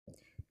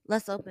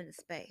Let's open the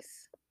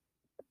space.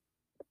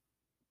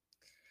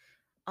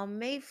 On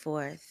May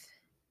 4th,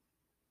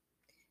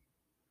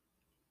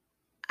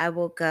 I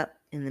woke up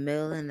in the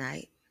middle of the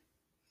night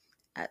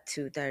at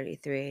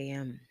 2:33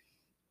 a.m.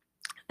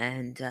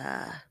 and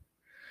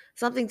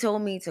something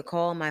told me to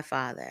call my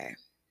father.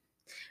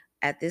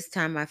 At this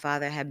time, my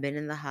father had been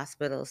in the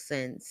hospital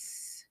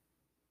since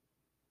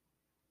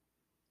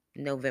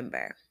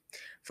November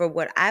for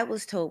what I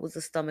was told was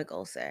a stomach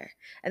ulcer.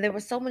 And there were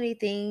so many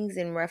things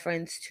in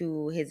reference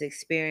to his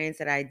experience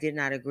that I did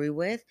not agree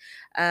with.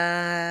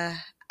 I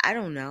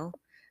don't know.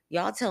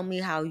 Y'all tell me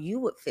how you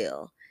would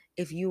feel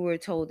if you were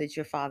told that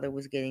your father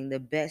was getting the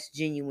best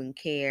genuine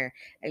care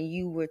and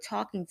you were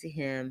talking to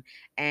him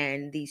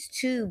and these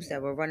tubes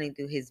that were running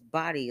through his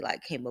body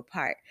like came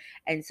apart.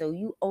 And so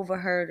you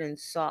overheard and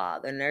saw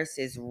the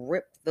nurses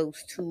rip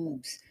those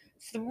tubes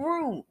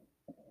through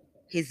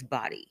his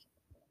body.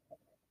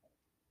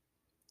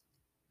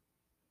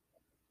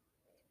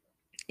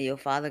 Your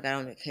father got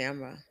on the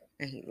camera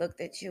and he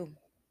looked at you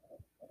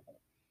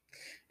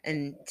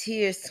and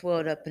tears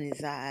swelled up in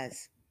his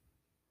eyes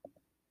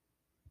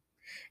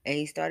and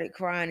he started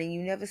crying and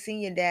you never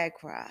seen your dad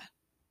cry.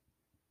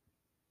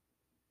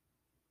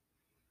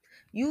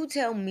 You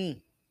tell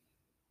me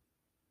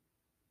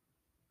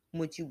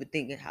what you would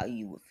think and how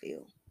you would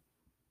feel.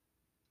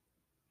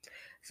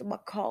 So I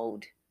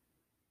called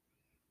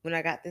when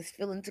I got this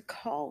feeling to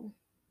call.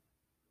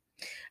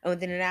 And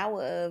within an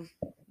hour of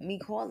me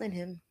calling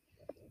him,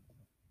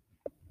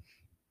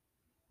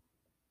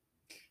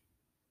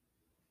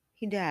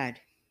 he died.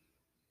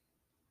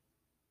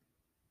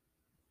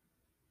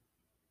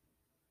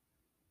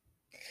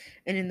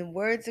 And in the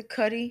words of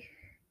Cuddy,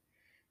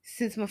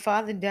 since my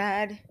father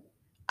died,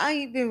 I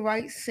ain't been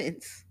right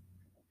since.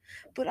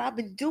 But I've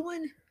been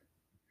doing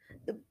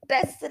the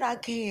best that I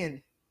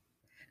can.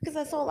 Because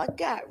that's all I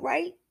got,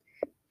 right?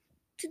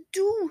 To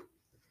do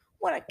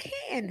what I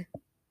can.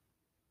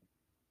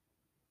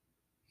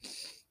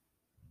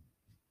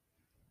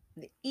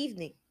 The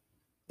evening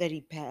that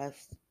he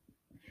passed,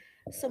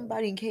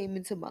 somebody came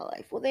into my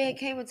life. Well, they had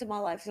came into my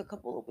life a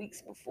couple of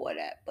weeks before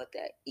that, but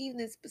that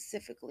evening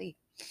specifically,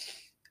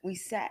 we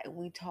sat and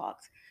we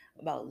talked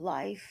about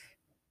life,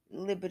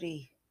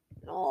 liberty,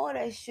 and all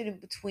that shit in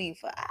between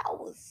for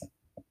hours.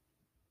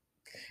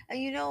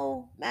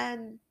 And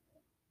man,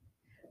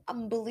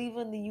 I'm a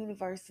believer in the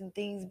universe and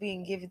things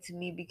being given to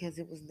me because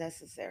it was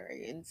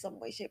necessary in some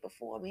way, shape, or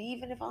form. And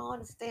even if I don't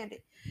understand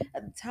it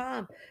at the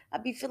time, I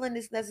be feeling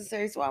it's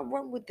necessary. So I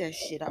run with that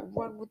shit. I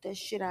run with that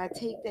shit. I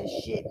take that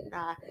shit and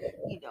I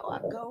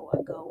go.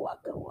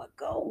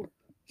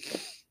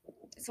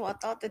 So I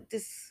thought that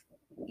this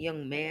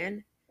young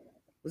man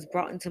was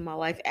brought into my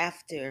life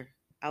after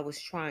I was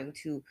trying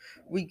to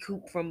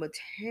recoup from a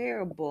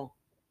terrible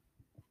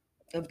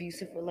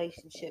abusive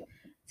relationship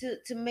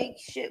to make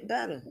shit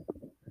better.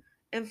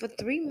 And for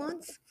 3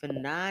 months, for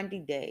 90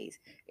 days,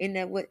 in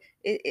that what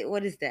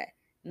is that?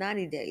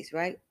 90 days,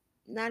 right?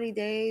 90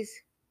 days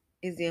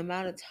is the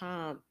amount of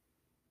time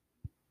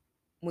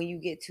when you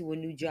get to a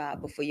new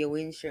job before your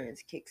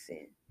insurance kicks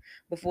in,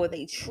 before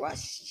they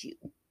trust you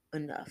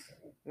enough,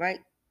 right?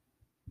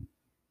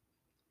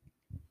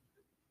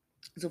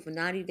 So for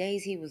 90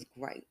 days, he was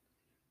great.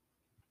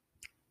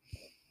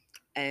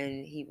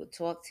 And he would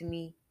talk to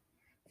me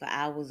for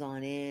hours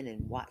on end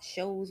and watch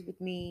shows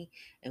with me.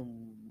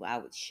 And I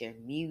would share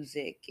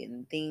music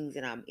and things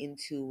that I'm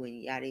into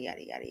and yada,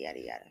 yada, yada, yada,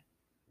 yada.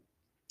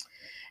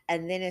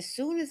 And then as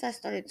soon as I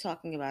started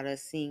talking about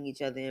us seeing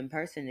each other in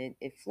person,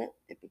 it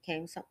flipped. It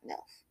became something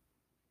else.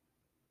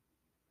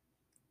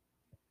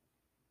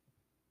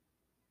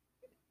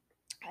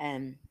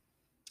 And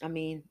I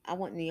mean, I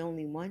wasn't the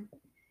only one.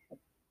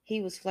 He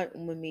was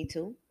flirting with me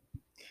too.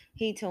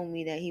 He told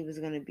me that he was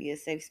going to be a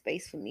safe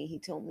space for me. He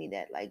told me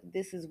that, like,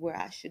 this is where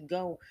I should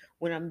go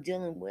when I'm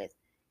dealing with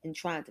and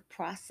trying to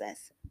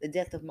process the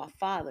death of my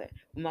father.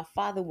 When my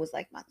father was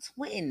like my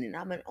twin and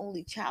I'm an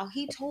only child,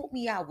 he told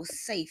me I was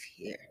safe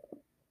here,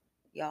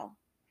 y'all.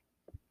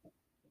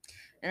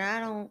 And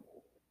I don't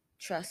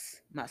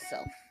trust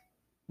myself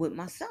with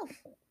myself.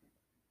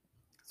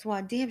 So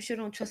I damn sure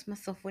don't trust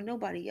myself with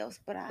nobody else.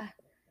 But I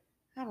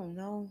don't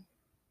know.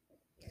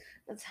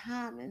 The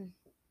timing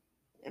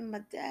and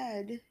my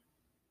dad,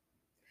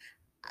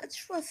 I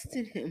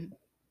trusted him,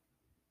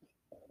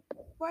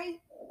 right?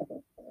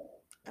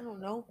 I don't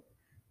know.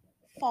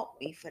 Fault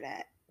me for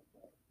that.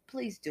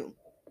 Please do.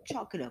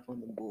 Chalk it up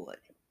on the board.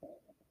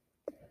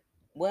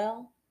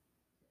 Well,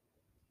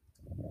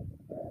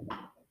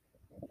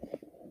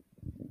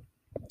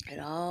 it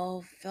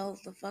all fell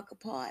the fuck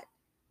apart.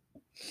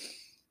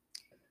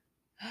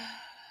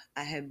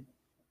 I had,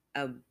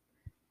 um,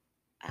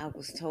 I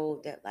was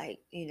told that, like,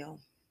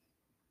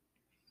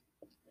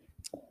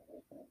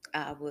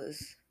 I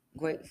was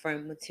great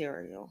friend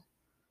material.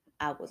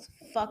 I was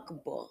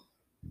fuckable,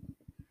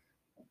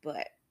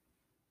 but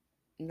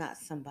not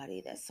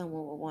somebody that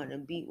someone would want to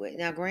be with.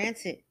 Now,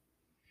 granted,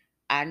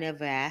 I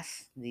never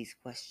asked these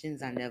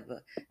questions. It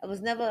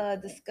was never a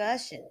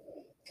discussion.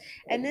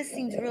 And this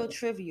seems real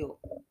trivial.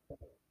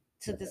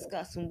 to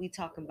discuss when we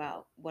talk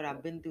about what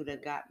I've been through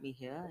that got me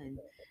here,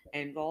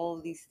 and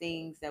all these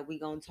things that we're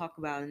going to talk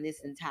about in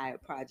this entire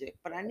project.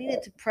 But I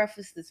needed to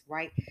preface this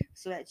right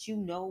so that you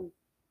know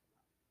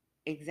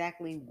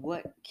exactly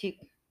what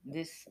kicked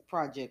this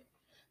project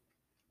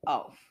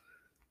off.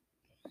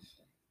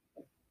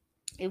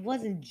 It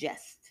wasn't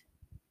just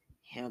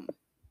him,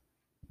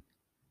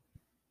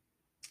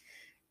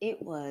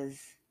 it was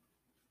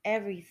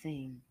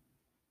everything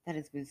that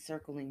has been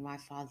circling my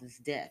father's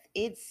death.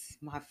 It's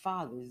my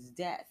father's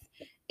death.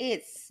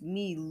 It's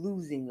me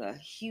losing a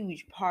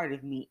huge part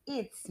of me.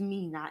 It's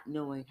me not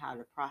knowing how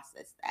to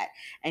process that.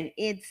 And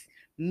it's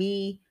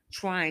me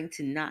trying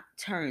to not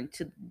turn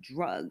to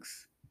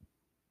drugs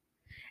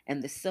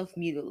and the self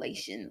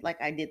mutilation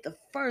like I did the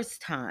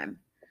first time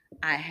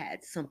I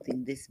had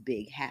something this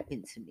big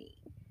happen to me.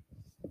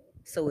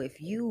 So if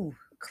you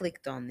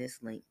clicked on this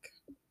link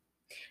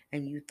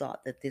and you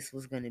thought that this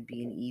was going to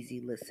be an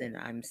easy listen,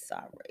 I'm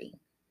sorry.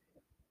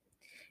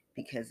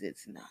 Because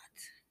it's not.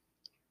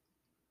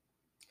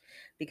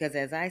 Because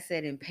as I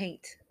said in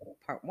Paint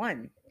Part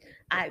 1,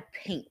 I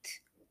paint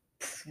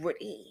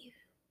pretty.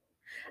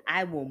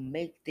 I will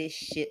make this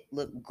shit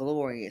look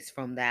glorious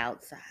from the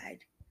outside.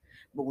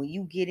 But when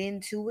you get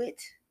into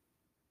it,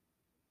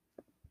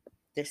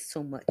 there's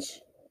so much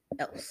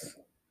else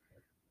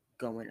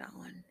going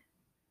on.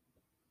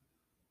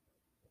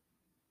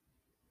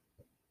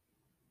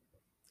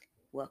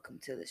 Welcome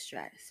to the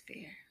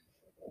stratosphere.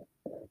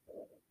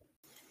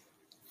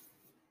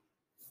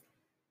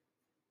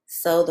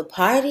 So the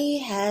party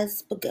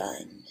has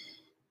begun,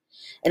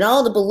 and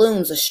all the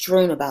balloons are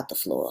strewn about the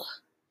floor.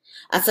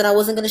 I said I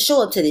wasn't going to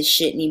show up to this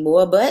shit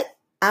anymore, but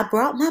I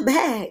brought my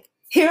bag.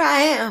 Here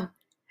I am.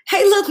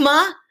 Hey, look,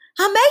 Ma,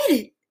 I made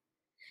it.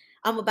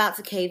 I'm about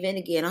to cave in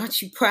again.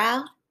 Aren't you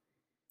proud?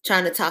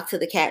 Trying to talk to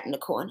the cat in the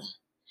corner,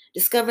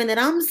 discovering that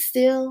I'm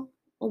still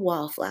a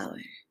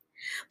wallflower.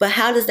 But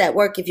how does that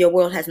work if your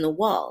world has no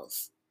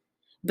walls?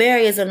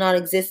 Barriers are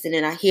non-existent,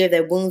 and I hear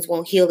that wounds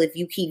won't heal if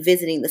you keep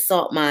visiting the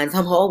salt mines.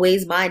 I'm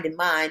always minding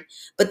mine,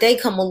 but they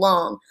come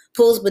along,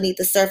 pulls beneath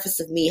the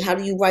surface of me. How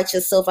do you write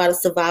yourself out of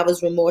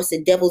survivor's remorse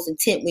and devil's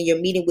intent when you're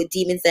meeting with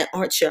demons that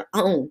aren't your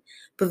own,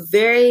 but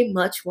very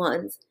much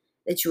ones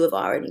that you have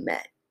already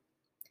met?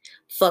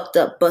 Fucked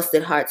up,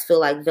 busted hearts feel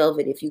like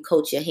velvet if you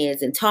coat your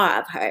hands in tar,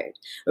 I've heard.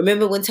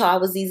 Remember when tar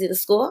was easy to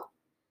score?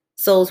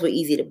 Souls were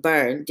easy to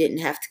burn, didn't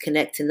have to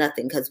connect to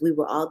nothing because we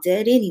were all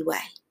dead anyway.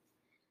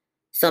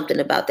 Something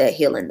about that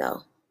healing,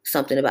 though.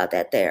 Something about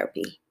that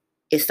therapy.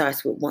 It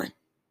starts with one.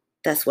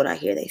 That's what I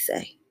hear they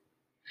say.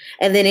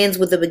 And then ends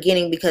with the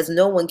beginning because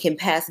no one can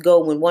pass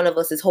go when one of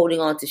us is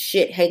holding on to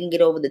shit, hanging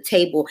it over the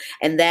table.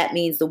 And that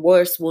means the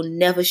worst will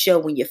never show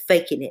when you're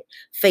faking it.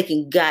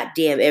 Faking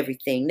goddamn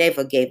everything.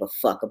 Never gave a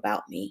fuck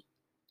about me.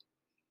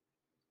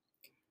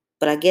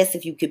 But I guess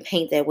if you could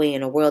paint that way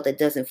in a world that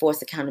doesn't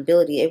force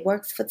accountability, it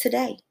works for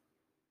today.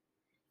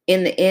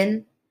 In the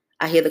end,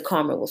 I hear the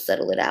karma will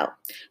settle it out.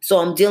 So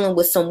I'm dealing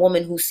with some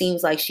woman who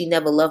seems like she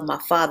never loved my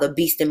father,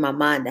 beasting my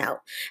mind out.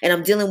 And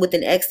I'm dealing with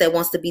an ex that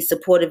wants to be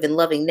supportive and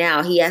loving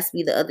now. He asked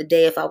me the other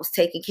day if I was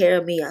taking care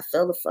of me. I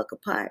fell the fuck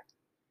apart.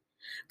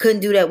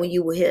 Couldn't do that when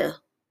you were here.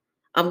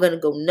 I'm going to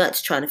go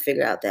nuts trying to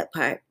figure out that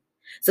part.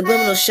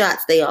 Subliminal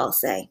shots, they all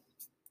say.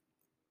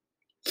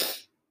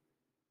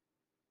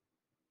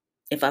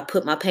 If I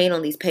put my pain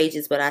on these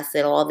pages, but I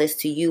said all this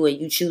to you and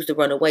you choose to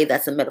run away,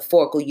 that's a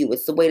metaphorical you.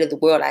 It's the weight of the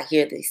world, I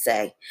hear they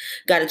say.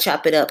 Gotta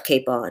chop it up,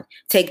 cape on.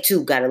 Take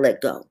two, gotta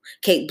let go.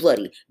 Cape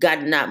bloody,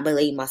 gotta not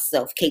blame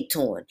myself. Cape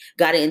torn,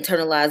 gotta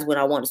internalize when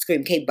I want to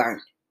scream. Cape burn.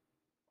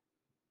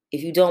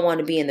 If you don't want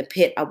to be in the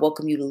pit, I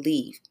welcome you to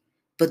leave.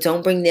 But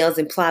don't bring nails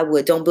and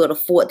plywood. Don't build a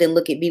fort, then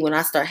look at me when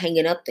I start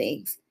hanging up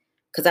things.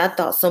 Because I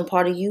thought some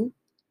part of you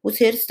was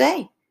here to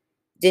stay.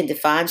 Didn't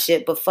define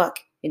shit, but fuck,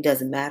 it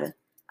doesn't matter.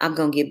 I'm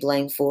going to get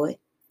blamed for it.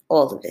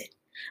 All of it.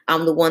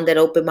 I'm the one that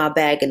opened my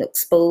bag and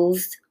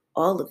exposed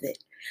all of it.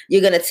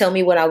 You're going to tell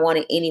me what I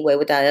wanted anyway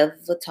without ever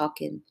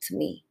talking to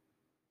me.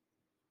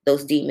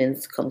 Those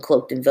demons come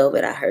cloaked in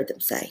velvet, I heard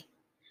them say.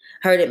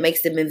 Heard it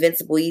makes them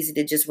invincible, easy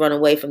to just run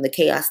away from the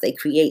chaos they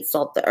create,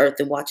 salt the earth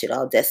and watch it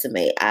all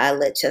decimate. I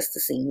let Chester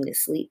sing me to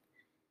sleep.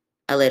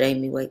 I let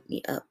Amy wake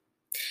me up.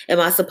 Am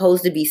I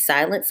supposed to be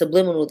silent?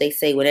 Subliminal, they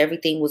say, when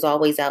everything was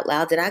always out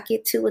loud. Did I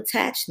get too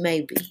attached?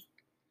 Maybe.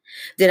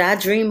 Did I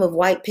dream of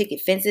white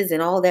picket fences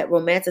and all that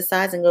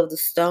romanticizing of the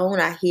stone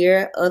I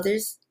hear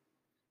others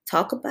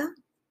talk about?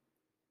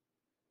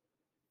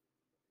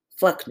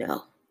 Fuck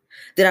no.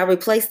 Did I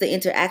replace the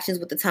interactions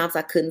with the times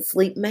I couldn't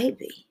sleep?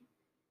 Maybe.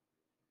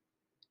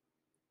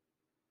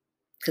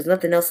 Because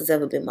nothing else has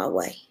ever been my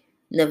way.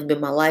 Never been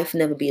my life,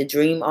 never be a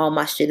dream. All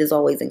my shit is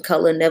always in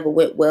color. Never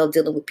went well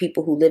dealing with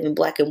people who live in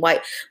black and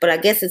white. But I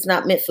guess it's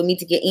not meant for me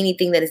to get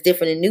anything that is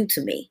different and new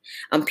to me.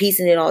 I'm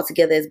piecing it all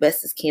together as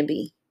best as can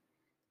be.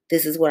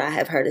 This is what I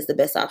have heard is the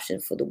best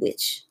option for the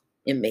witch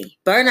in me.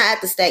 Burn her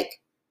at the stake.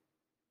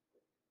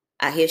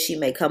 I hear she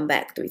may come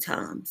back 3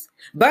 times.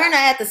 Burn her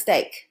at the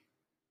stake.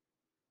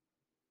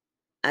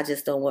 I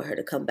just don't want her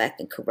to come back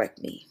and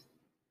correct me.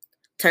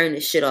 Turn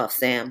this shit off,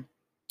 Sam.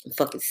 I'm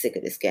fucking sick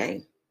of this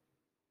game.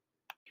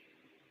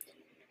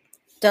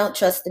 Don't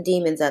trust the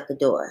demons at the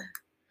door.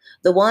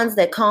 The ones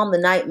that calm the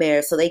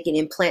nightmares so they can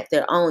implant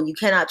their own. You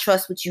cannot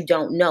trust what you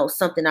don't know,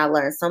 something I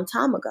learned some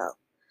time ago.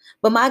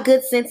 But my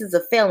good senses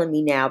are failing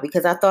me now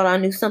because I thought I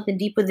knew something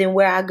deeper than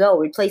where I go,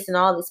 replacing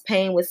all this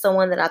pain with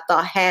someone that I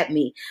thought had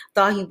me,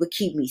 thought he would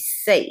keep me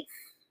safe.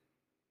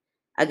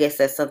 I guess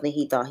that's something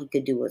he thought he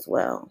could do as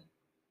well.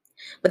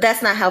 But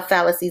that's not how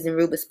fallacies and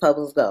Rubik's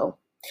puzzles go.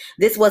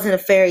 This wasn't a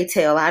fairy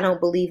tale. I don't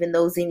believe in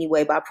those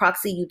anyway. By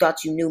proxy, you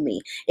thought you knew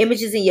me.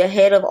 Images in your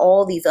head of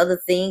all these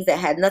other things that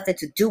had nothing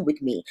to do with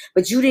me.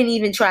 But you didn't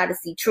even try to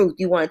see truth.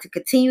 You wanted to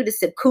continue to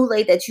sip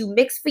Kool-Aid that you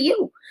mixed for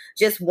you.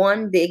 Just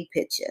one big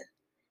picture.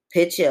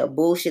 Picture of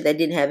bullshit that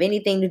didn't have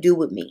anything to do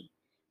with me.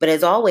 But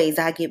as always,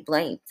 I get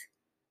blamed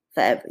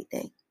for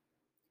everything.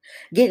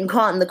 Getting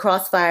caught in the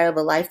crossfire of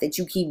a life that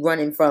you keep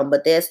running from,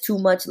 but there's too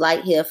much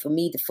light here for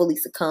me to fully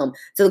succumb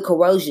to the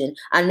corrosion.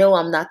 I know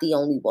I'm not the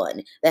only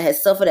one that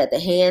has suffered at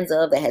the hands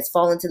of, that has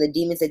fallen to the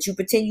demons that you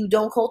pretend you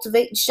don't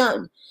cultivate and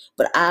shun.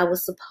 But I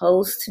was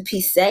supposed to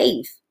be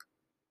safe.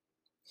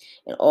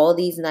 And all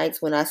these nights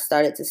when I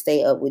started to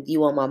stay up with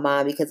you on my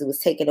mind because it was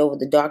taking over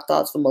the dark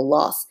thoughts from a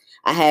loss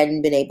I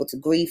hadn't been able to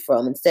grieve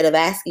from. Instead of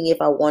asking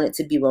if I wanted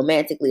to be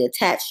romantically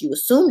attached, you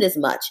assumed as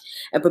much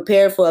and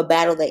prepared for a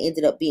battle that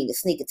ended up being a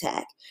sneak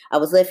attack. I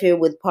was left here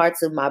with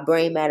parts of my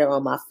brain matter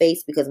on my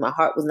face because my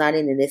heart was not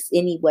in this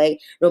anyway.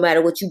 No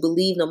matter what you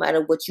believe, no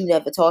matter what you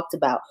never talked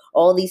about,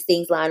 all these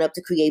things line up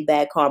to create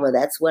bad karma.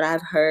 That's what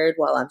I've heard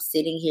while I'm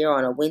sitting here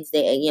on a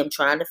Wednesday AM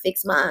trying to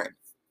fix mine.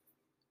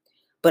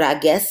 But I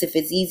guess if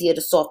it's easier to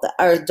salt the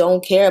earth,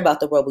 don't care about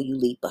the rubble you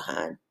leave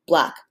behind.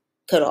 Block,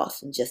 cut off,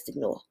 and just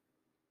ignore.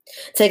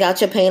 Take out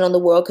your pain on the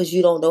world because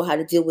you don't know how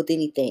to deal with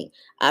anything.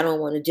 I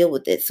don't want to deal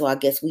with it, so I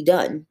guess we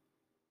done.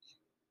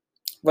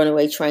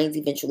 Runaway trains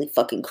eventually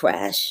fucking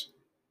crash.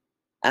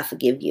 I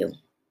forgive you.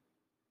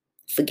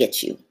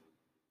 Forget you.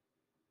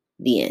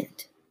 The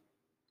end.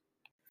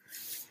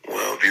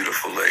 Well,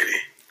 beautiful lady,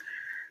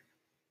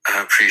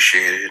 I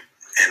appreciate it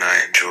and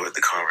I enjoyed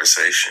the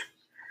conversation.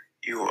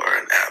 You are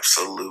an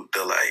absolute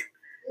delight.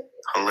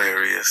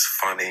 Hilarious,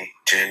 funny,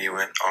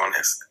 genuine,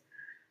 honest.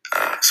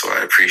 So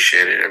I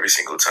appreciate it every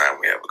single time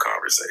we have a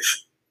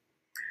conversation.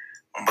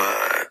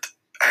 But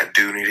I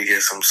do need to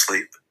get some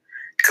sleep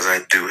because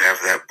I do have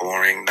that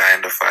boring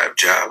 9 to 5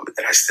 job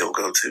that I still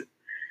go to.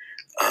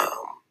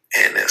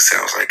 And it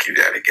sounds like you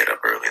got to get up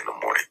early in the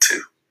morning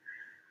too.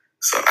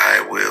 So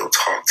I will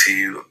talk to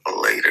you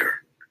later.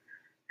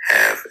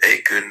 Have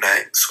a good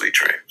night. Sweet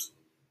dreams.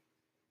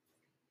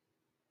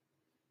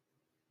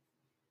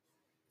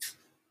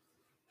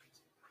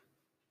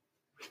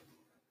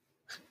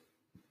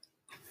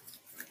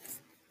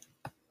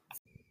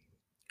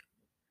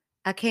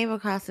 I came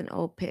across an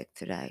old pic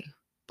today,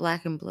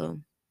 black and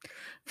blue,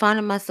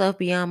 finding myself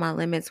beyond my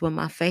limits when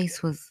my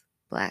face was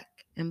black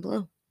and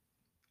blue.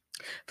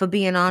 For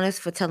being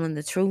honest, for telling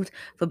the truth,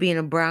 for being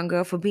a brown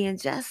girl, for being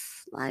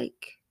just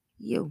like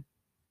you.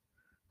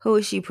 Who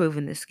is she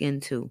proving the skin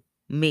to?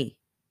 Me.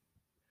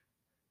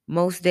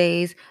 Most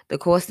days, the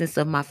coarseness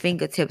of my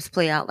fingertips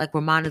play out like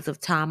reminders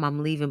of time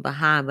I'm leaving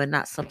behind, but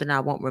not something I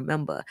won't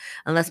remember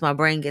unless my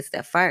brain gets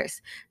there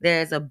first.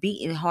 There's a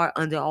beating heart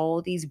under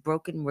all these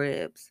broken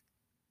ribs.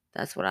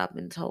 That's what I've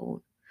been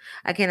told.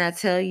 I cannot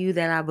tell you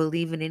that I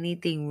believe in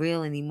anything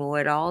real anymore.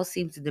 It all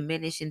seems to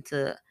diminish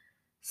into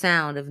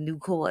sound of new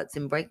chords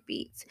and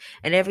breakbeats,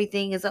 and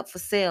everything is up for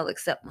sale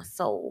except my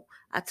soul.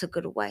 I took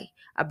it away.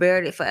 I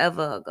buried it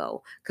forever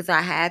ago because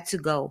I had to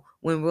go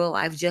when real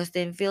life just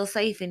didn't feel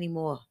safe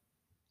anymore.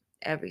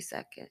 Every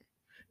second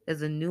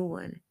there's a new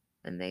one,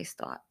 and they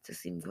start to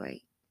seem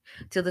great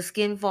till the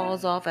skin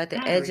falls off at the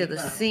edge of the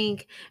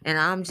sink, and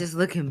I'm just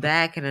looking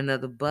back at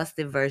another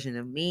busted version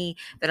of me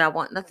that I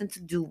want nothing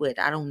to do with.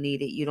 I don't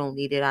need it. You don't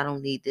need it. I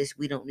don't need this.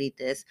 We don't need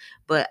this.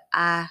 But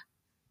I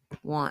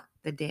want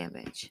the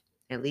damage.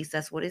 At least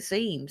that's what it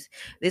seems.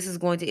 This is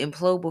going to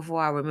implode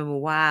before I remember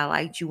why I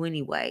liked you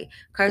anyway.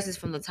 Curses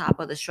from the top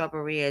of the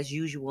shrubbery as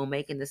usual,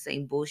 making the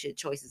same bullshit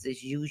choices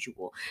as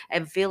usual,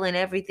 and feeling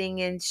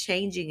everything and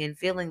changing and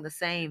feeling the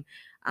same.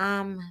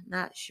 I'm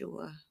not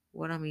sure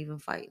what I'm even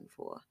fighting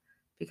for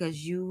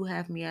because you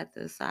have me at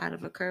the side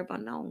of a curb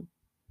unknown.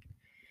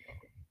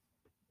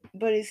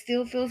 But it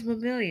still feels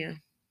familiar.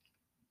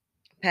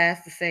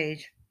 Past the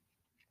sage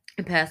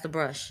and past the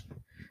brush.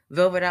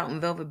 Velvet out and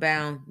velvet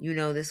bound, you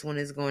know this one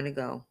is going to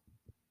go.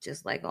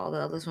 Just like all the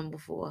others from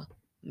before.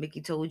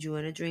 Mickey told you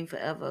in a dream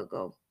forever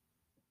ago.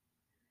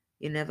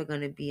 You're never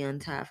going to be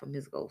untied from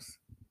his ghost,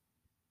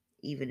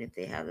 even if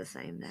they have the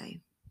same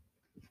name.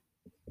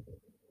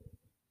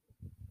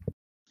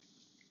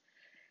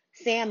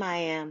 Sam, I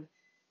am.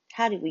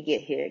 How did we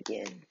get here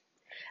again?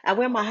 I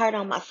wear my heart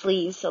on my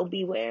sleeve, so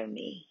beware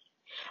me.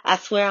 I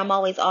swear I'm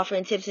always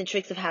offering tips and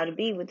tricks of how to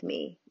be with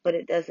me, but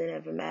it doesn't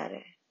ever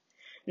matter.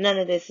 None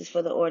of this is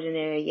for the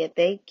ordinary, yet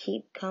they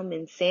keep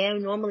coming.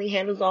 Sam normally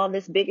handles all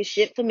this bigger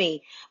shit for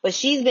me, but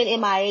she's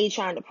been MIA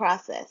trying to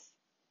process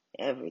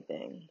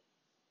everything.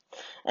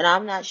 And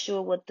I'm not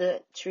sure what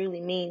the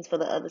truly means for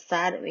the other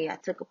side of me. I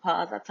took a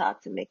pause. I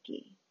talked to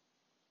Mickey.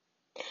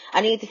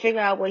 I need to figure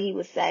out what he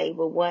would say,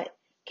 but what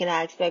can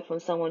I expect from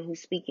someone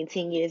who's speaking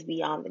 10 years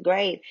beyond the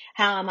grave?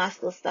 How am I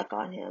still stuck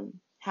on him?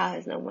 How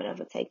has no one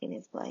ever taken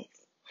his place?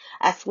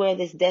 I swear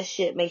this death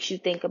shit makes you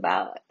think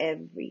about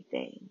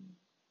everything.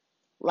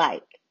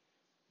 Like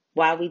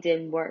why we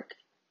didn't work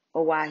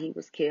or why he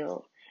was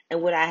killed.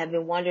 And would I have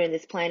been wandering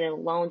this planet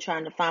alone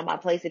trying to find my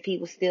place if he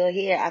was still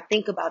here? I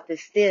think about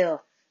this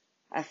still.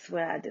 I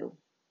swear I do.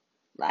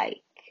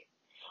 Like,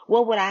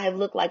 what would I have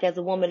looked like as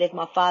a woman if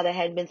my father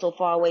hadn't been so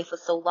far away for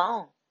so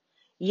long?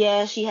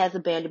 Yeah, she has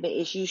abandonment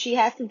issues. She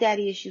has some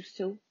daddy issues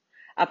too.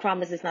 I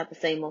promise it's not the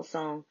same old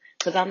song.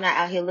 Because I'm not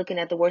out here looking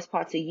at the worst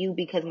parts of you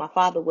because my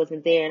father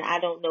wasn't there and I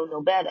don't know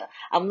no better.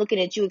 I'm looking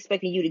at you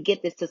expecting you to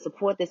get this, to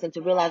support this, and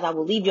to realize I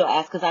will leave your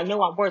ass because I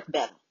know I'm worth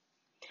better.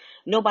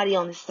 Nobody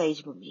on this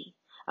stage but me.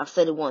 I've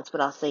said it once, but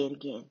I'll say it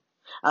again.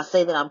 I'll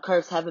say that I'm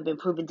cursed, haven't been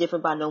proven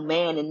different by no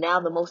man, and now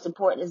the most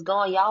important is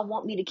gone. Y'all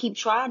want me to keep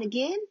trying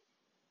again?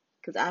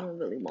 Because I don't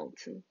really want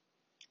to.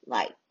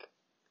 Like,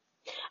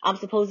 I'm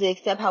supposed to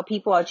accept how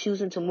people are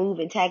choosing to move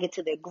and tag it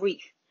to their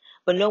grief.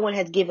 But no one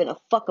has given a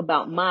fuck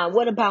about mine.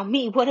 What about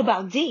me? What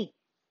about D?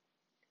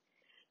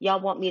 Y'all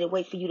want me to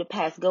wait for you to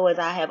pass go as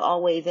I have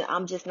always, and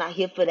I'm just not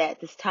here for that.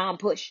 This time,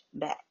 push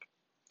back.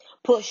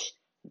 Push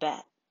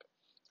back.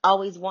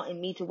 Always wanting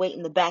me to wait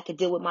in the back and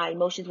deal with my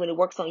emotions when it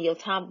works on your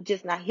time. I'm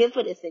just not here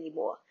for this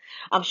anymore.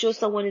 I'm sure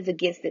someone is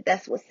against it.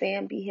 That's what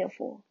Sam be here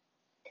for.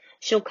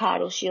 She'll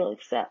coddle, she'll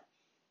accept,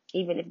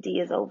 even if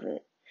D is over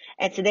it.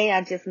 And today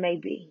I just may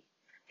be.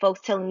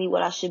 Folks telling me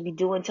what I should be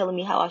doing, telling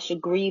me how I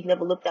should grieve,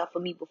 never looked out for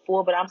me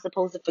before, but I'm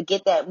supposed to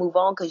forget that and move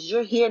on because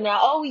you're here now.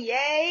 Oh,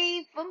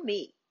 yay for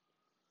me.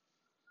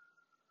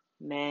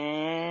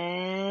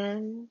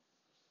 Man.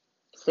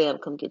 Sam,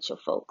 come get your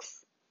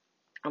folks.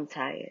 I'm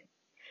tired.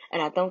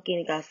 And I don't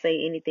think I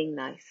say anything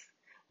nice.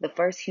 The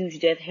first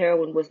huge death,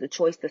 heroin, was the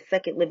choice. The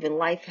second, living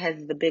life,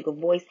 has the bigger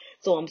voice.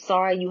 So I'm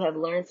sorry you have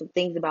learned some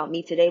things about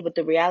me today, but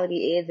the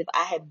reality is if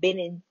I had been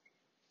in,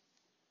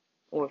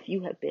 or if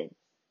you had been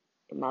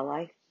in my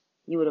life,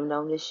 you would have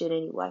known this shit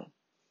anyway.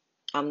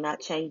 I'm not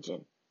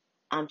changing.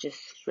 I'm just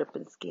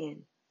stripping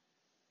skin.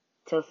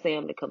 Tell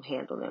Sam to come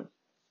handle them.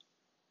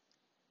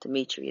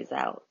 Dimitri is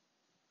out.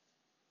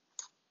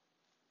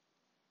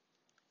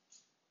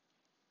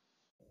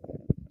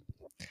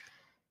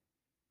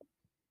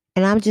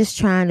 And I'm just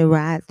trying to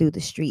ride through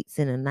the streets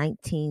in a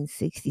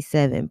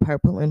 1967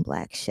 purple and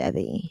black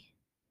Chevy.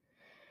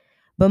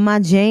 But my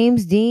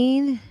James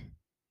Dean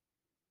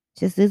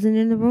just isn't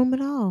in the room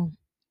at all.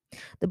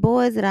 The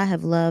boys that I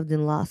have loved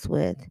and lost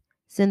with,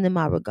 send them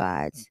my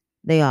regards.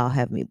 They all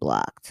have me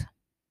blocked.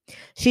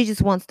 She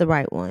just wants the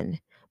right one,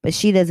 but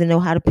she doesn't know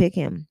how to pick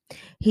him.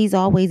 He's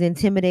always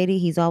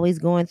intimidated. He's always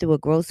going through a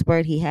growth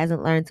spurt. He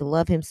hasn't learned to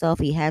love himself.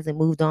 He hasn't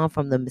moved on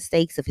from the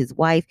mistakes of his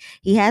wife.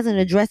 He hasn't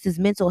addressed his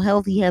mental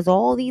health. He has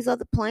all these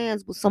other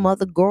plans with some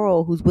other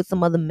girl who's with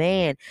some other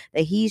man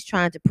that he's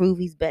trying to prove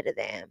he's better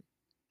than.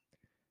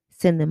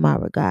 Send them my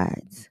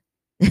regards.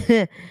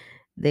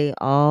 They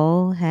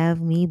all have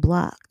me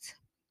blocked.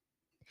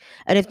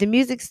 And if the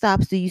music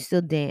stops, do you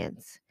still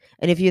dance?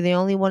 And if you're the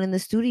only one in the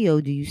studio,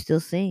 do you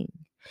still sing?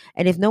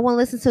 And if no one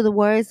listens to the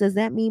words, does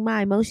that mean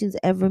my emotions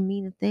ever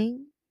mean a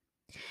thing?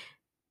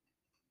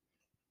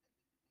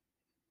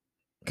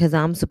 Because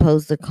I'm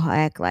supposed to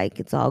act like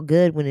it's all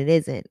good when it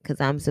isn't. Because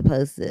I'm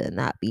supposed to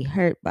not be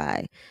hurt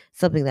by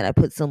something that I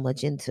put so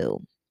much into.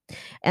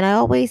 And I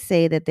always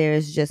say that there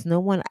is just no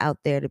one out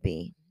there to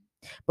be.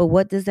 But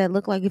what does that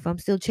look like if I'm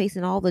still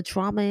chasing all the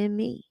trauma in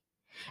me?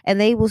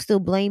 And they will still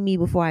blame me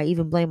before I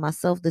even blame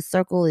myself. The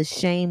circle is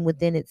shame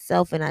within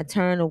itself, and I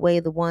turn away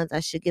the ones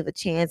I should give a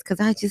chance because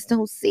I just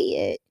don't see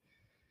it.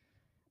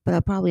 But I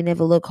probably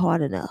never look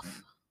hard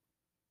enough.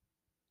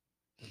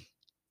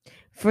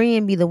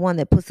 Friend be the one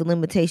that puts the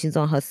limitations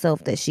on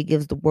herself that she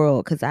gives the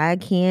world, because I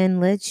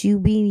can let you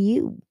be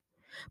you,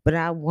 but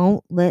I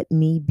won't let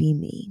me be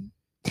me.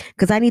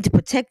 Because I need to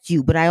protect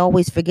you, but I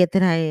always forget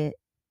that I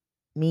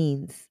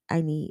means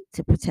I need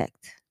to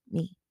protect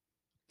me.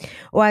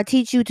 Or I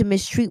teach you to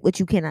mistreat what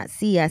you cannot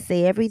see. I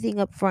say everything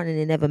up front and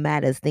it never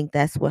matters. Think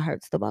that's what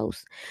hurts the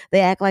most.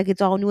 They act like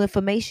it's all new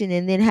information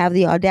and then have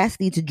the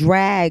audacity to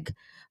drag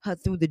her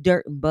through the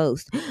dirt and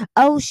boast.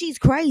 Oh, she's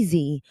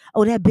crazy.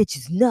 Oh, that bitch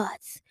is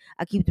nuts.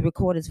 I keep the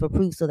recordings for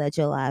proof so that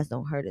your lies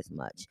don't hurt as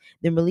much.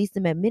 Then release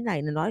them at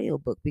midnight in an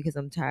audiobook because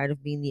I'm tired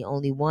of being the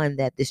only one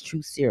that this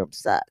truth serum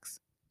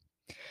sucks.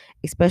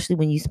 Especially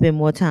when you spend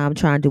more time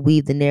trying to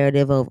weave the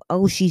narrative of,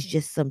 oh, she's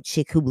just some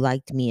chick who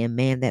liked me and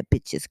man, that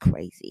bitch is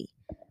crazy.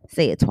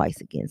 Say it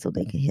twice again so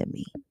they can hear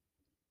me.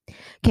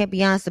 Can't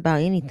be honest about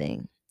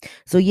anything.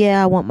 So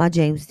yeah, I want my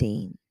James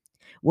Dean.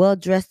 Well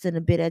dressed and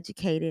a bit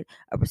educated,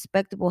 a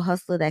respectable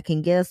hustler that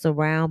can get us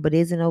around but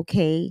isn't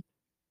okay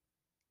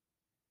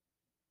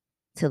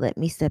to let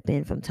me step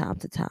in from time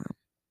to time.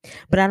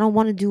 But I don't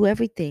want to do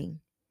everything.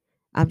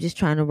 I'm just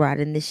trying to ride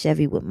in this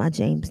Chevy with my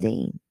James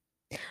Dean.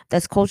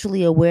 That's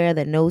culturally aware,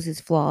 that knows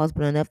his flaws,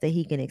 but enough that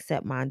he can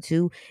accept mine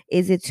too.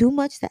 Is it too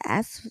much to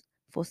ask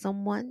for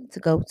someone to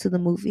go to the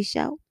movie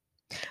show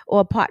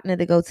or a partner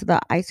to go to the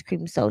ice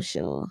cream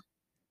social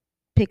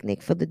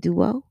picnic for the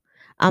duo.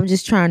 I'm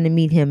just trying to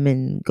meet him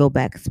and go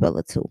back and spell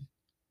it too.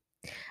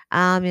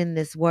 I'm in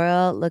this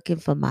world looking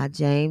for my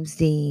James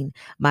Dean,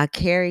 my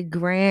Cary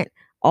Grant,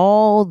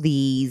 all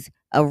these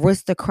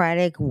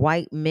aristocratic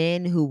white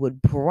men who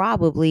would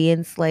probably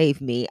enslave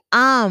me.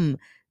 I'm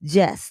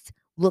just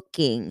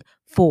looking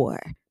for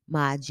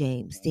my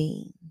James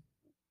Dean.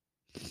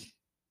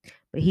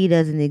 But he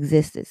doesn't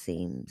exist, it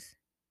seems.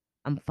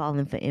 I'm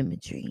falling for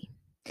imagery.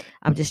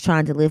 I'm just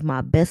trying to live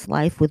my best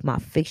life with my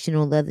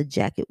fictional leather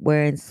jacket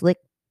wearing slick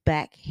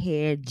back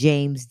hair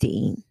James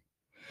Dean,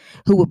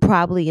 who would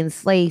probably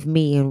enslave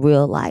me in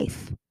real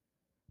life.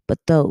 But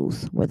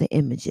those were the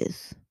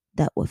images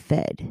that were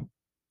fed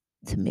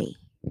to me.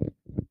 Thank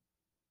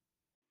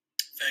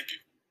you.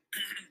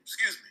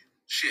 Excuse me.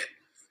 Shit.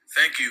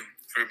 Thank you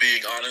for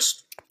being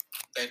honest.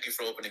 Thank you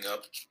for opening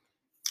up.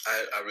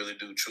 I really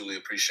do truly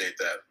appreciate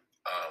that.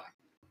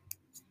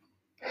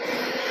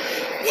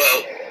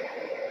 Well,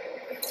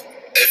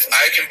 if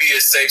I can be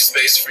a safe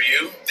space for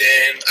you,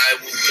 then I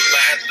will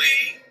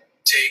gladly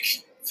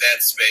take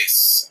that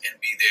space and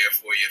be there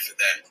for you for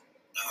that.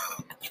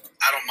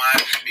 I don't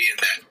mind being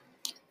that.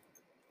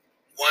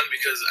 One,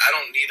 because I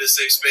don't need a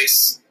safe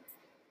space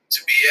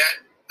to be at.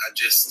 I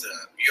just,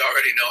 you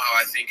already know how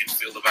I think and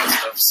feel about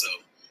stuff, so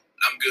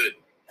I'm good.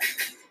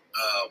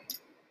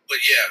 But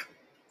yeah,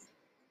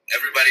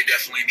 everybody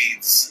definitely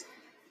needs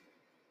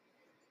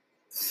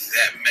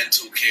that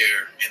mental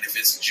care, and if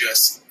it's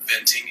just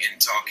venting and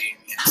talking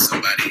and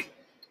somebody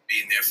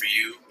being there for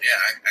you,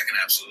 yeah, I can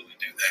absolutely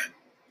do that.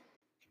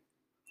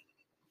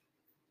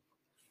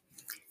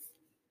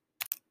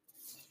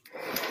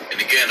 And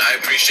again, I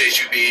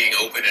appreciate you being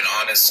open and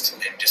honest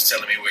and just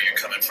telling me where you're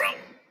coming from.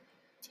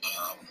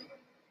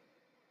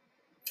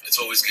 It's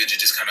always good to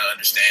just kind of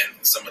understand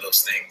some of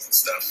those things and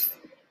stuff.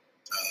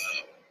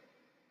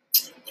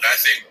 But I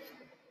think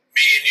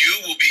me and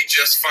you will be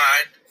just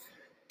fine.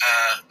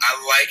 I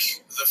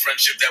like the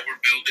friendship that we're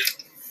building.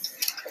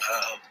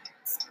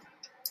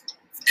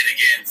 And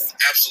again,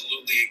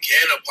 absolutely,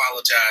 again,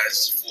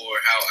 apologize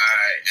for how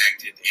I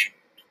acted and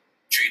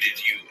treated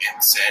you and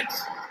said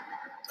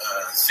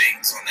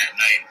things on that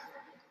night.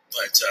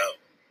 But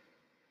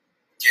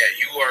yeah,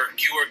 you are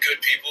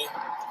good people,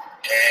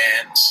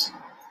 and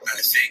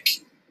I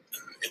think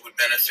it would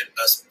benefit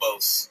us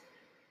both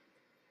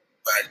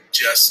by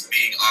just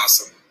being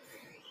awesome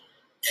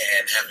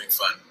and having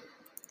fun.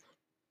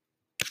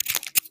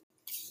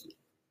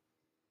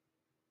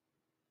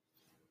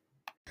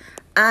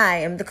 I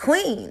am the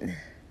queen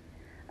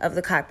of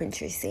the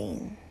carpentry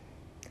scene.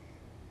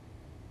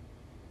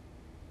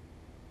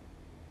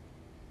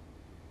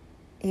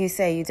 You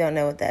say you don't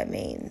know what that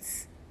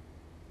means.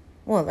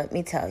 Well, let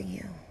me tell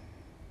you.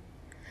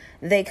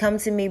 They come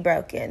to me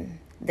broken.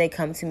 They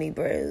come to me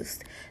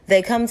bruised.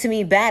 They come to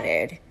me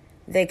battered.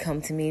 They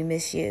come to me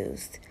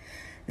misused.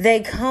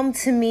 They come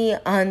to me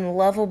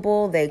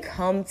unlovable. They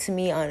come to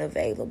me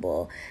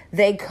unavailable.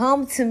 They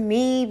come to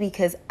me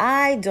because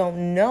I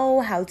don't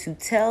know how to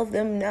tell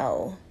them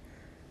no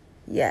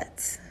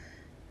yet.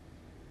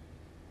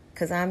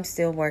 Because I'm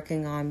still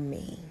working on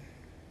me.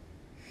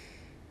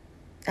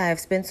 I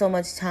have spent so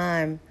much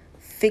time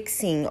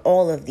fixing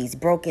all of these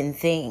broken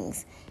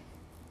things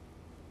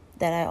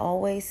that I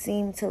always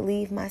seem to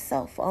leave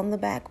myself on the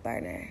back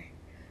burner.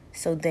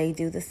 So they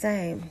do the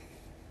same.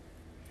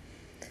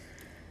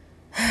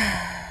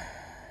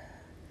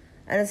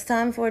 And it's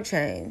time for a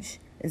change.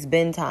 It's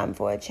been time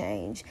for a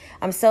change.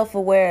 I'm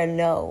self-aware and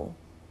know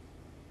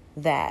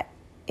that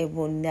it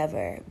will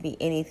never be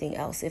anything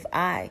else. If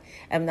I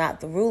am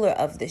not the ruler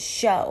of the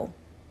show,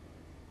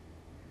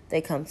 they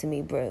come to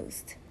me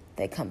bruised.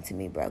 They come to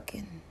me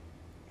broken.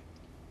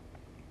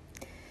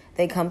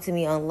 They come to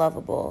me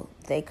unlovable.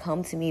 They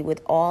come to me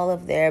with all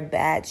of their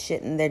bad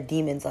shit and their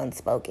demons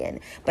unspoken.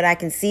 But I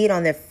can see it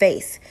on their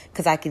face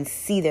because I can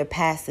see their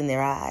past in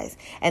their eyes.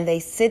 And they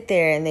sit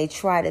there and they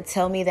try to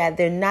tell me that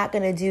they're not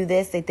going to do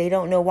this, that they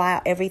don't know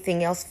why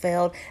everything else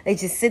failed. They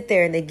just sit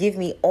there and they give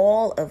me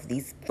all of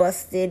these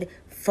busted,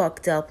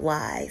 fucked up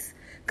lies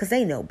because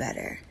they know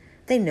better.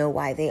 They know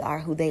why they are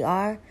who they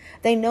are.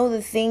 They know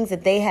the things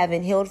that they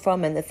haven't healed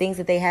from and the things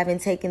that they haven't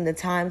taken the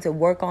time to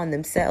work on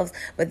themselves.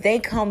 But they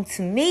come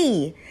to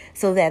me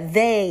so that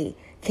they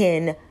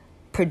can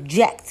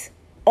project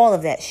all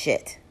of that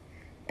shit.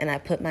 And I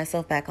put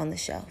myself back on the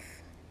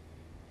shelf.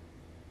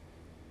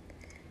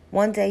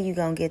 One day you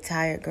gonna get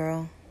tired,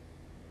 girl.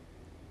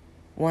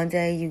 One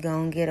day you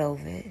gonna get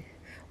over it.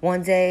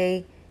 One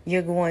day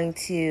you're going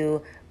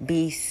to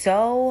be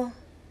so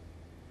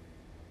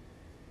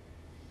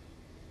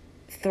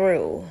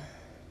through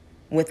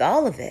with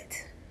all of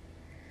it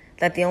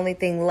that the only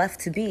thing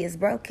left to be is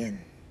broken.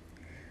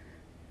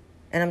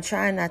 And I'm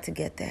trying not to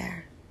get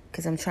there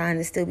because I'm trying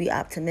to still be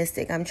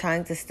optimistic. I'm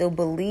trying to still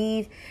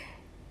believe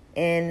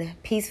in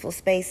peaceful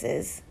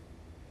spaces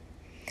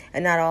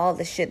and not all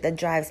the shit that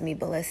drives me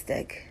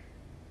ballistic.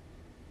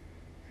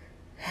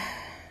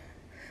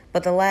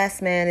 But the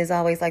last man is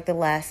always like the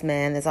last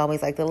man. There's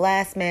always like the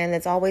last man.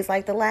 That's always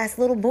like the last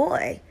little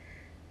boy.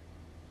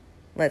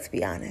 Let's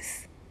be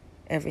honest.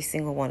 Every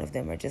single one of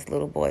them are just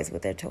little boys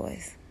with their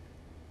toys.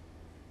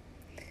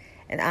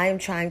 And I am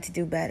trying to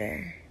do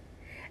better.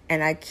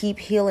 And I keep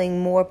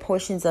healing more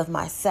portions of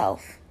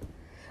myself.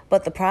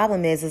 But the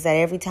problem is that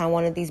every time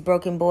one of these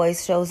broken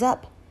boys shows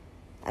up,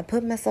 I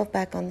put myself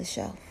back on the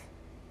shelf.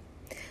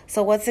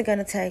 So what's it going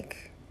to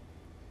take?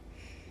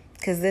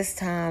 Because this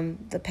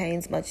time the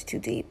pain's much too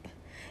deep.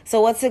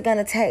 So what's it going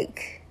to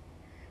take?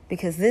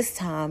 Because this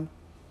time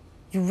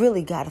you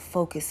really got to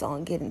focus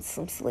on getting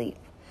some sleep.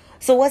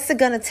 So what's it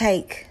going to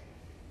take?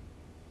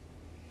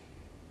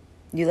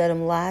 You let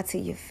them lie to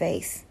your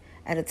face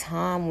at a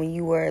time when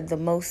you were the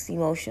most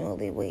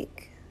emotionally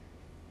weak.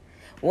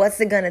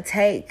 What's it going to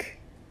take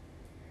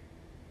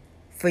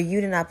for you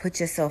to not put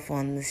yourself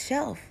on the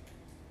shelf?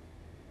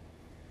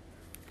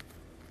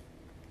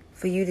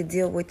 For you to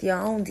deal with your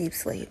own deep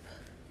sleep.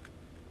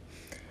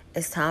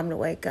 It's time to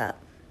wake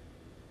up.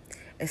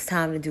 It's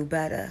time to do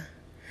better.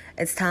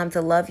 It's time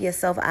to love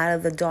yourself out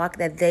of the dark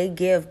that they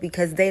give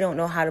because they don't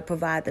know how to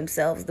provide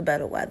themselves the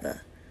better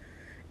weather.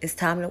 It's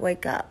time to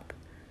wake up.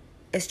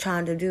 It's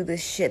trying to do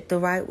this shit the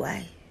right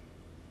way.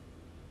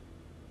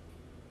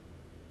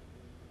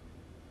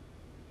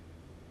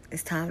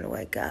 It's time to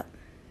wake up.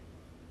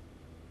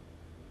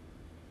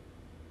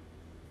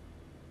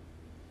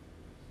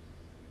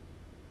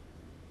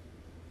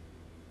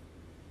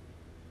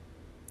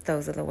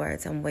 Those are the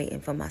words I'm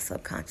waiting for my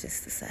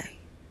subconscious to say.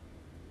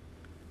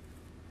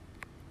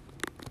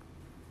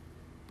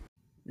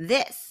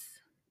 This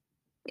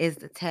is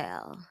the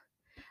tale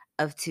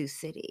of two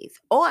cities.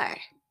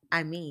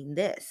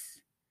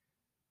 This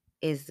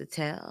is the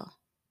tale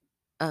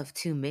of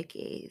two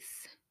Mickeys.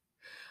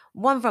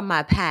 One from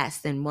my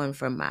past and one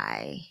from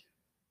my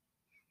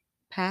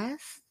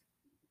past.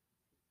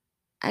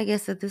 I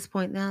guess at this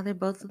point now they're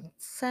both the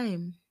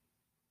same.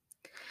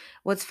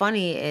 What's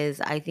funny is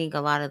I think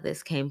a lot of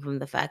this came from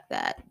the fact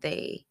that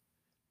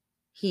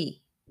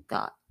he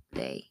thought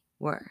they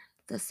were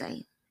the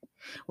same.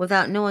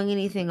 Without knowing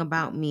anything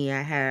about me,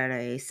 I had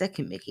a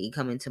second Mickey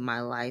come into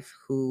my life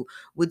who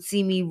would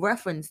see me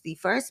reference the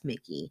first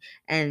Mickey,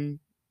 and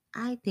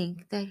I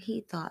think that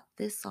he thought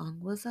this song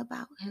was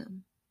about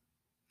him.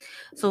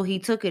 So he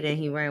took it and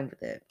he ran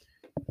with it.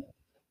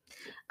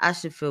 I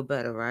should feel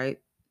better, right?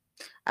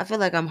 I feel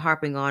like I'm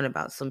harping on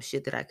about some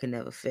shit that I could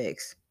never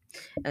fix.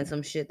 And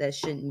some shit that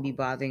shouldn't be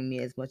bothering me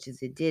as much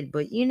as it did.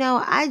 But,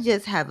 I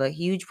just have a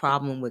huge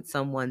problem with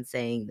someone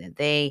saying that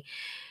they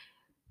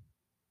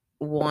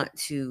want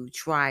to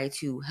try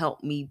to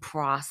help me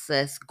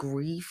process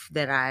grief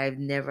that I've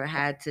never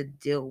had to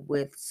deal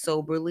with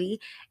soberly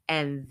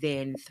and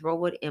then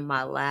throw it in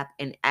my lap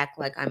and act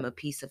like I'm a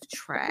piece of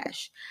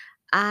trash.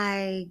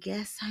 I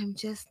guess I'm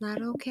just not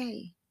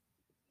okay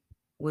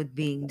with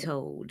being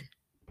told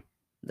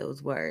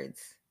those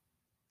words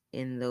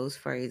in those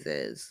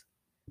phrases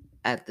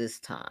at this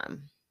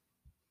time.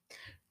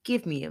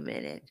 Give me a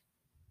minute,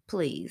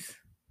 please.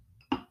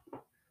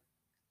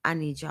 I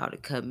need y'all to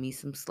cut me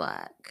some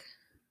slack.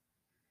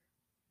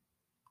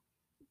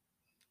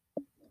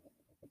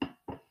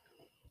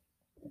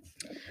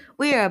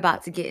 We are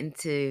about to get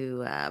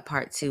into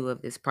part 2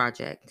 of this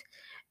project.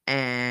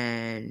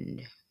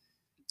 And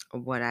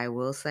what I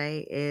will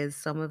say is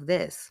some of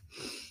this.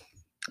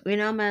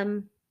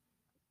 Man,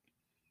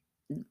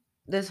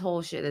 this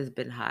whole shit has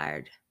been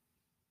hard.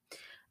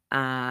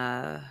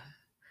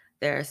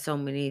 There are so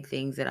many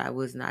things that I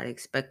was not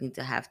expecting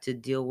to have to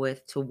deal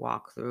with, to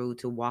walk through,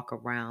 to walk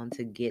around,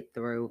 to get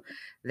through,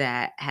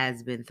 that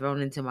has been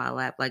thrown into my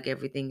lap like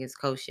everything is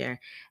kosher.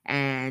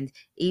 And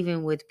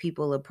even with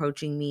people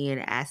approaching me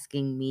and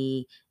asking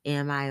me,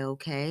 am I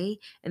okay?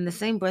 In the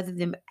same breath of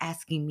them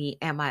asking me,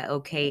 am I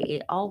okay?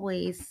 It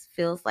always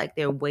feels like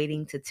they're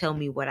waiting to tell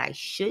me what I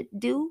should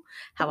do,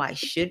 how I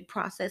should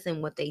process,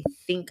 and what they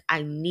think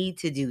I need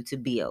to do to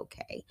be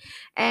okay.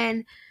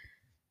 And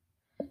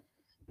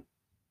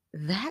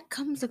that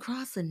comes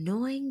across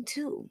annoying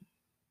too.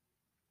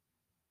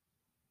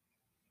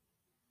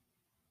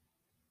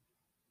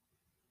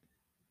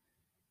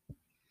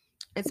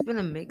 It's been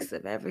a mix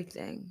of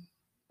everything.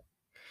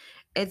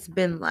 It's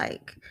been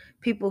like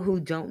people who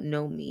don't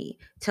know me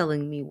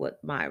telling me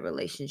what my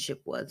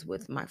relationship was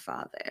with my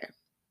father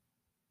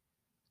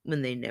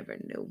when they never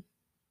knew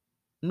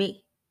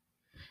me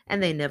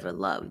and they never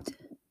loved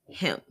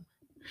him.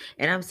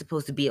 And I'm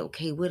supposed to be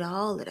okay with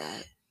all of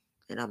that,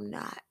 and I'm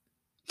not.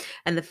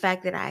 And the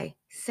fact that I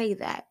say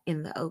that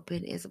in the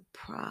open is a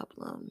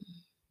problem.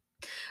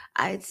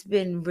 It's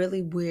been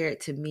really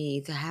weird to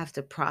me to have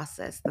to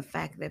process the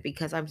fact that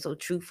because I'm so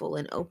truthful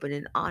and open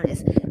and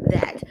honest,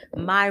 that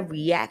my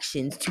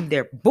reactions to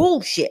their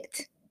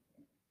bullshit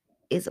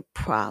is a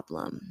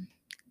problem.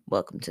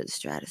 Welcome to the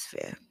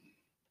stratosphere.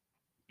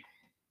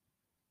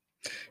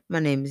 My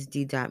name is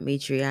D.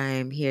 Mitri. I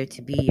am here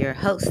to be your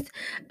host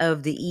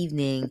of the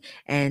evening.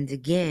 And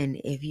again,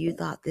 if you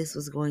thought this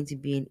was going to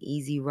be an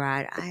easy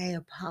ride, I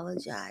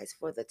apologize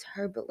for the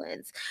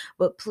turbulence.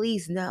 But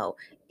please know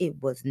it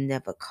was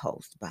never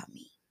caused by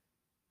me.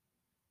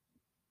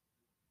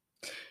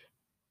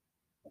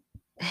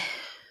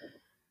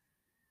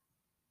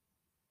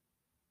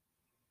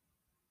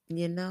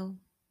 You know,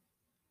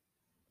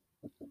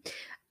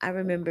 I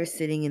remember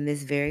sitting in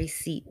this very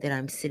seat that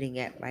I'm sitting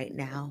at right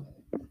now.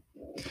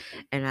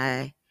 And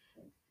I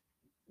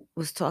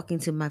was talking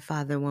to my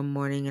father one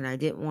morning, and I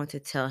didn't want to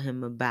tell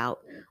him about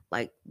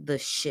like the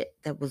shit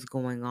that was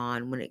going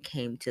on when it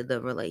came to the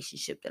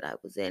relationship that I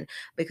was in,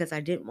 because I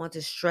didn't want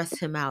to stress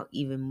him out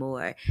even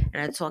more.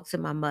 And I talked to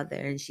my mother,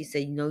 and she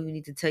said, you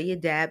need to tell your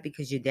dad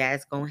because your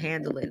dad's gonna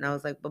handle it. And I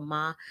was like, but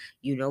Ma,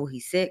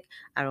 he's sick.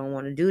 I don't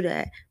want to do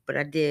that, but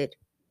I did.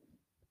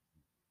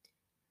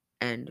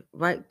 And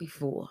right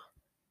before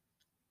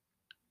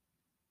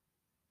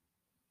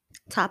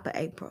top of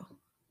April,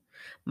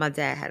 my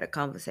dad had a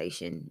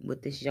conversation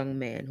with this young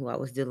man who I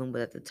was dealing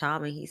with at the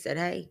time, and he said,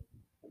 hey,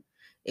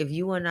 if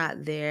you are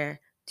not there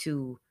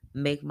to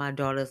make my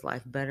daughter's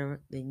life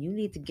better, then you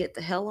need to get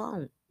the hell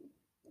on.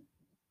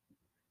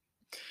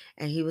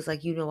 And he was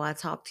like, I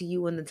talked to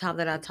you, and the time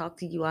that I talked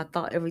to you, I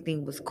thought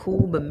everything was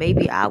cool, but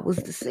maybe I was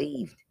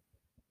deceived.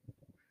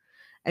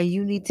 And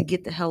you need to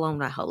get the hell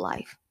on out her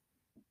life.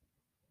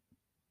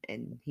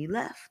 And he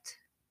left,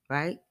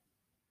 right?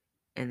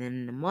 And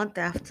then a month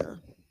after,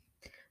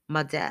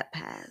 my dad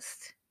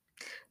passed.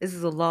 This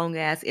is a long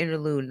ass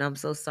interlude, and I'm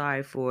so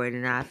sorry for it.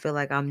 And I feel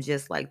like I'm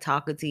just like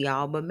talking to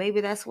y'all, but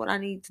maybe that's what I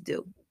need to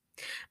do.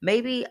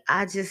 Maybe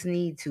I just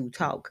need to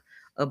talk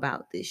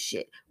about this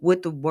shit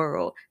with the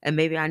world, and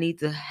maybe I need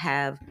to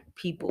have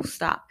people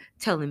stop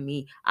telling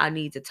me I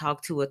need to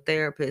talk to a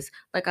therapist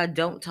like I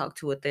don't talk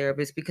to a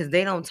therapist, because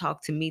they don't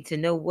talk to me to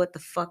know what the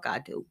fuck I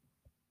do.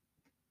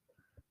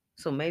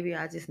 So maybe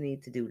I just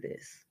need to do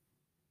this.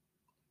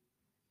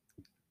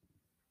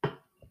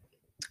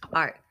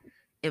 Art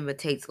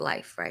imitates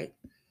life, right?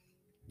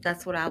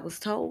 That's what I was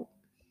told.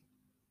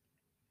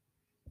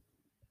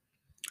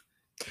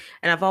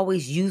 And I've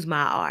always used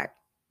my art,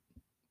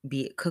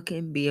 be it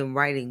cooking, be it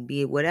writing,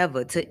 be it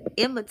whatever, to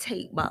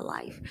imitate my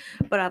life.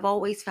 But I've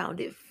always found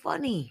it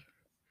funny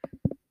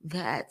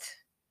that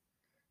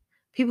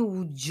people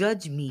will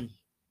judge me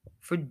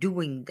for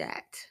doing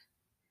that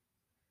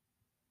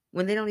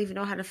when they don't even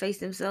know how to face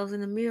themselves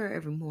in the mirror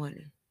every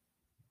morning.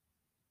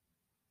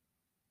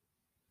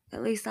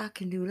 At least I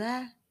can do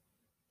that.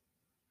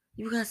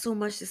 You got so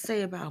much to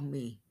say about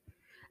me.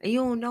 And you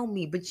don't know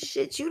me, but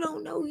shit, you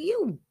don't know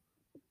you.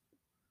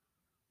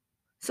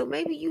 So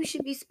maybe you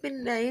should be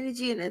spending that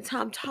energy and that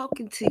time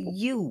talking to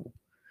you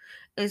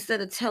instead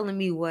of telling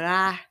me what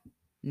I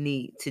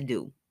need to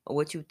do or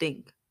what you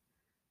think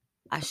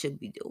I should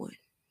be doing.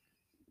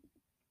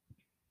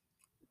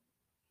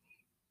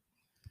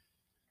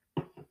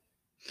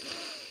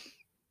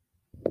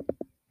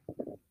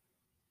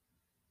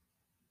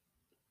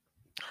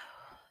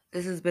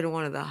 This has been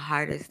one of the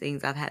hardest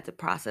things I've had to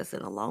process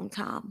in a long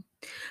time.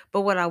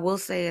 But what I will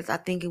say is I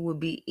think it would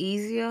be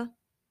easier,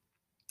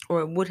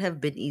 or it would have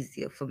been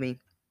easier for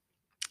me,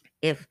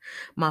 if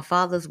my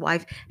father's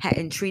wife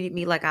hadn't treated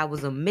me like I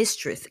was a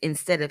mistress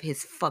instead of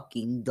his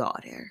fucking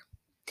daughter.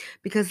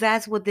 Because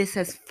that's what this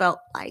has felt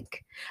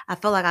like. I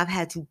felt like I've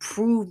had to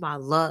prove my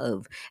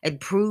love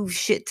and prove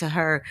shit to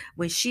her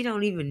when she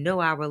don't even know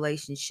our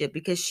relationship,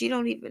 because she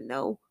don't even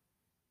know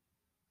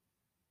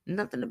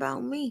nothing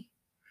about me.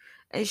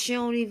 And she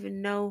don't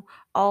even know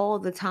all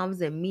the times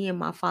that me and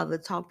my father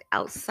talked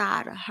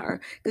outside of her,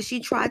 because she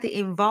tried to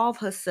involve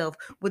herself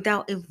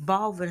without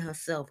involving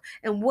herself.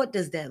 And what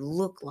does that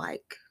look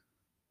like?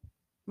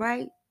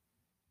 Right?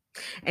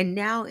 And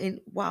now,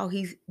 while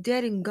he's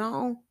dead and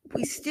gone,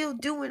 we still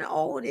doing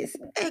all this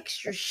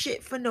extra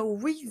shit for no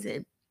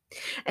reason,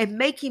 and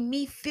making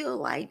me feel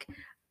like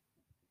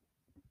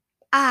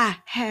I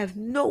have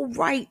no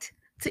right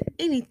to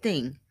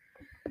anything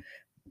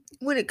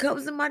when it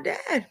comes to my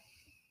dad.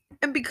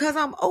 And because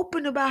I'm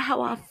open about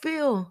how I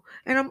feel,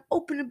 and I'm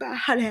open about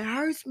how that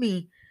hurts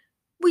me,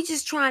 we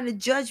just trying to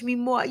judge me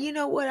more. You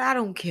know what? I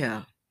don't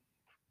care.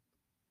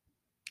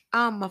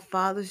 I'm my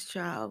father's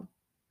child.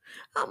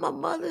 I'm my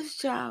mother's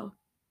child.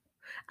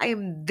 I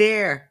am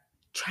their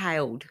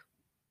child.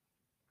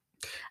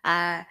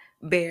 I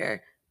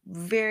bear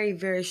very,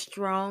 very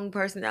strong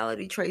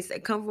personality traits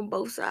that come from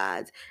both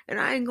sides. And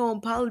I ain't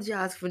going to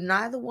apologize for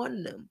neither one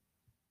of them.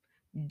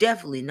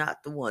 Definitely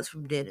not the ones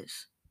from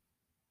Dennis,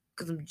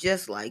 because I'm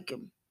just like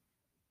him.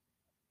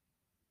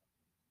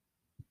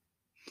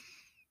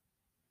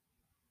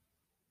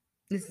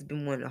 This has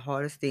been one of the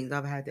hardest things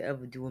I've had to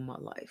ever do in my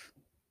life.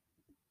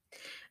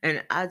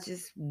 And I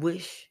just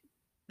wish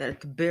that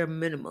at the bare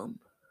minimum,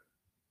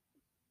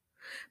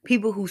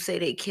 people who say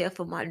they care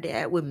for my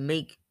dad would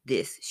make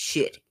this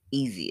shit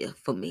easier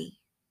for me.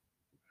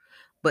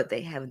 But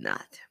they have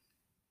not.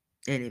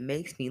 And it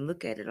makes me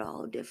look at it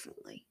all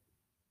differently.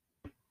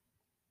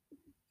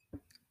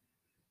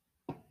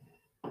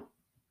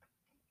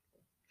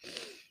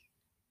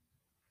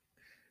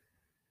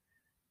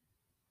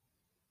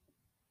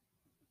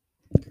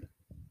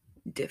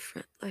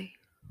 differently.